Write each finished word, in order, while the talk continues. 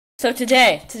So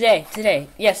today,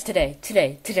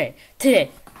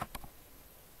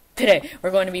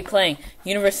 we're going to be playing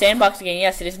Universe Sandbox again.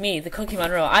 Yes, it is me, the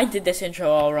Cookiemonro. I did this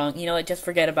intro all wrong. You know what, just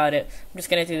forget about it. I'm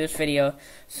just going to do this video.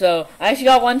 So, I actually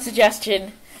got one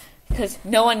suggestion, because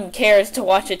no one cares to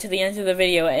watch it to the end of the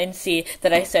video and see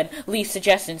that I said, leave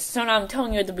suggestions. So now I'm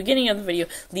telling you at the beginning of the video,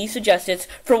 leave suggestions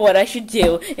for what I should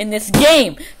do in this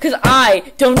game, because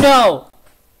I don't know.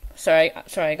 Sorry,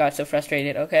 I got so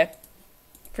frustrated, okay?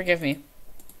 Forgive me.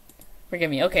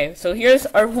 Okay, so here's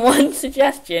our one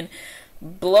suggestion.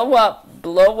 Blow up.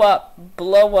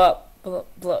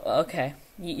 Okay,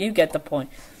 you get the point.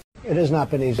 It has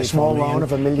not been easy. A small loan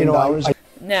of $1 million.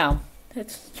 Now,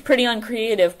 it's pretty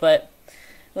uncreative, but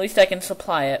at least I can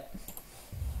supply it.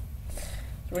 So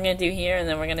we're gonna do here, and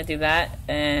then we're gonna do that,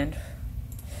 and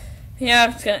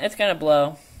yeah, it's gonna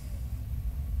blow.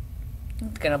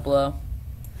 It's gonna blow.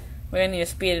 We're gonna need to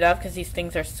speed it up because these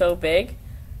things are so big.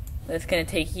 It's going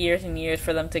to take years and years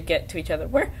for them to get to each other.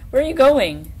 Where are you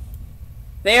going?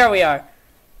 There we are.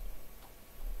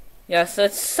 Yeah, so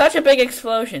it's such a big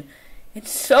explosion.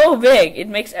 It's so big. It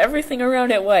makes everything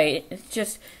around it white. It's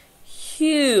just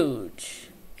huge.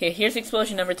 Okay, here's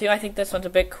explosion number 2. I think this one's a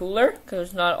bit cooler because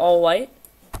it's not all white.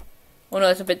 Oh no,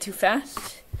 that's a bit too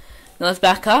fast. Now let's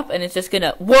back up, and it's just going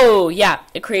to... Whoa, yeah.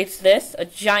 It creates this. A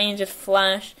giant just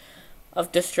flash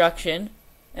of destruction.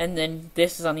 And then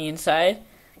this is on the inside.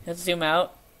 Let's zoom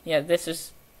out. Yeah, this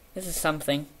is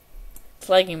something. It's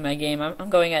lagging my game.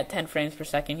 I'm going at 10 frames per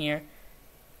second here.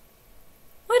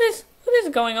 What is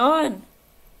going on?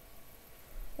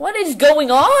 What is going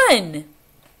on?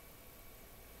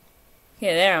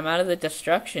 Okay, there, I'm out of the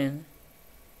destruction.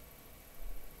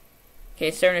 Okay,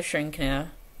 it's starting to shrink now.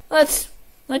 That's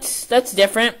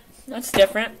different. That's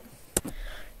different.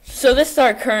 So this is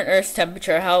our current Earth's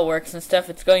temperature, how it works and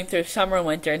stuff. It's going through summer and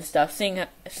winter and stuff, seeing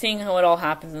how it all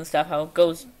happens and stuff, how it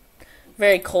goes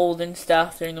very cold and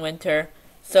stuff during the winter.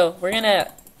 So we're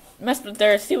gonna mess with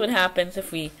there, see what happens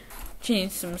if we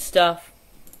change some stuff.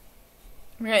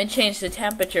 We're gonna change the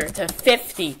temperature to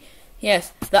 50.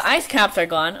 Yes, the ice caps are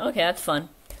gone. Okay, that's fun.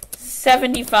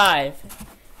 75.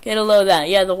 Get a load of that.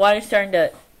 Yeah, the water's starting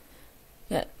to...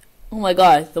 Yeah. Oh my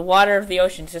god, the water of the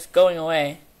ocean's just going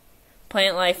away.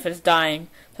 Plant life is dying.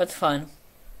 That's fun.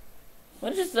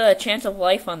 What is the chance of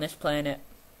life on this planet?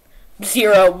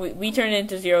 0. We turned it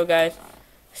into 0, guys.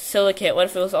 Silicate. What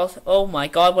if it was also... Oh my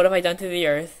god, what have I done to the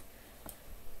earth?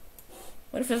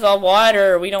 What if it's all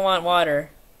water? We don't want water.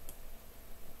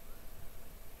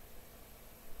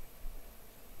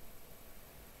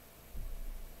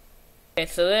 Okay,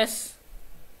 so this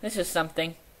is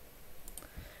something.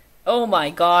 Oh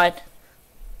my god.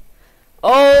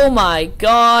 Oh my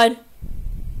god.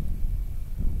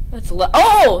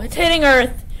 Oh! It's hitting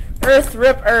Earth! Earth,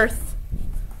 rip Earth!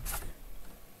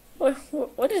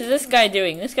 What is this guy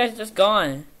doing? This guy's just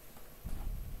gone.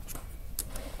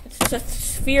 It's just a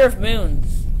sphere of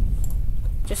moons.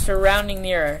 Just surrounding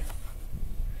the Earth.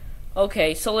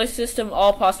 Okay, solar system,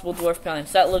 all possible dwarf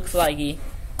planets. That looks laggy.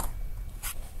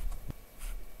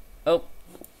 Oh.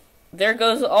 There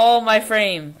goes all my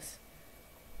frames.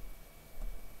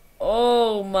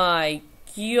 Oh my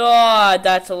god,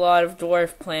 that's a lot of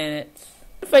dwarf planets.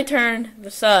 What if I turn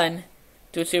the sun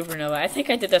to a supernova? I think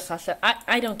I did this last time.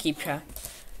 I don't keep track.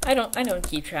 I don't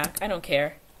keep track. I don't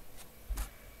care.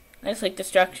 I just like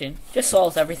destruction. Just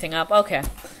solves everything up. Okay.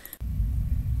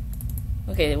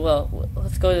 Okay, well,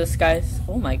 let's go to the skies.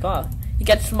 Oh my god. He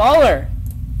gets smaller.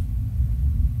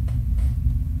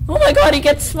 Oh my god, he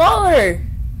gets smaller.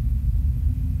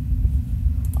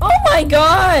 Oh my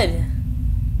god.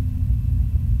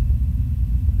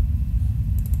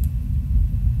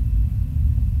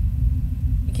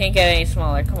 Can't get any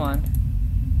smaller, come on.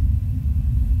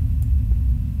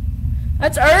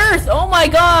 That's Earth! Oh my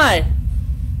god!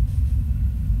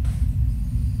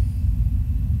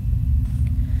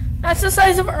 That's the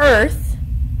size of Earth.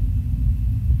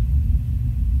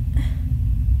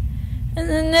 And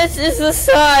then this is the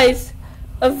size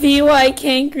of VY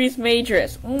Cancris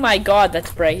Majoris. Oh my god,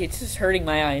 that's bright. It's just hurting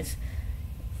my eyes.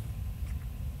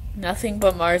 Nothing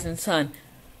but Mars and Sun.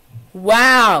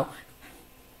 Wow!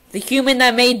 The human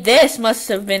that made this must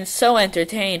have been so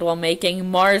entertained while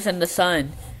making Mars and the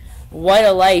Sun. What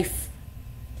a life.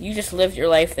 You just lived your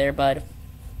life there, bud.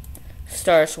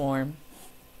 Star Swarm.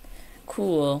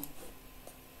 Cool.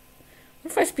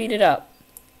 What if I speed it up?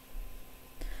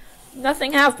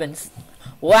 Nothing happens.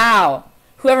 Wow.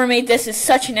 Whoever made this is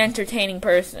such an entertaining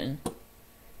person.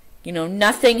 You know,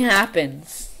 nothing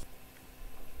happens.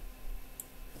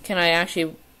 Can I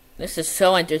actually... This is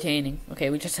so entertaining. Okay,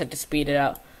 we just had to speed it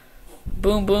up.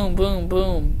 Boom, boom, boom,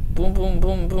 boom. Boom, boom,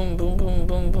 boom, boom, boom, boom,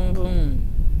 boom, boom, boom.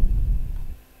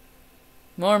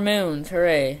 More moons,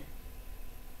 hooray.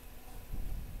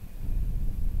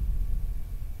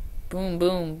 Boom,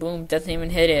 boom, boom. Doesn't even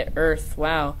hit it. Earth,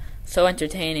 wow. So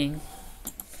entertaining.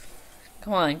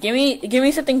 Come on, give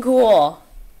me something cool.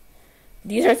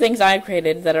 These are things I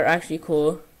created that are actually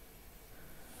cool.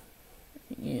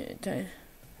 Yeah,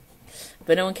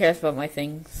 but no one cares about my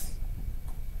things.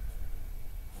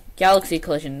 Galaxy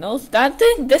collision.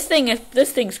 This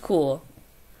thing's cool.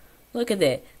 Look at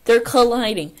it. They're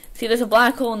colliding. See, there's a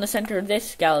black hole in the center of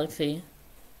this galaxy.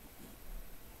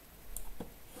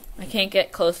 I can't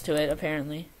get close to it,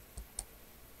 apparently.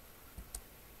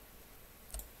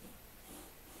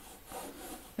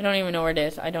 I don't even know where it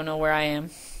is. I don't know where I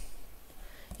am.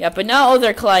 Yeah, but now, oh,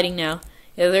 they're colliding now.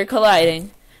 Yeah, they're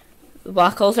colliding. The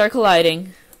black holes are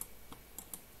colliding.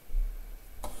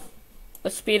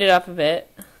 Let's speed it up a bit.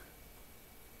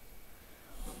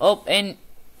 Oh, and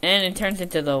it turns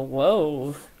into the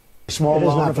whoa. Small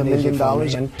loan of $1 million,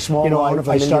 and small loan of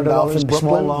 $1 million in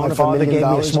Brooklyn. My father gave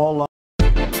me a small loan.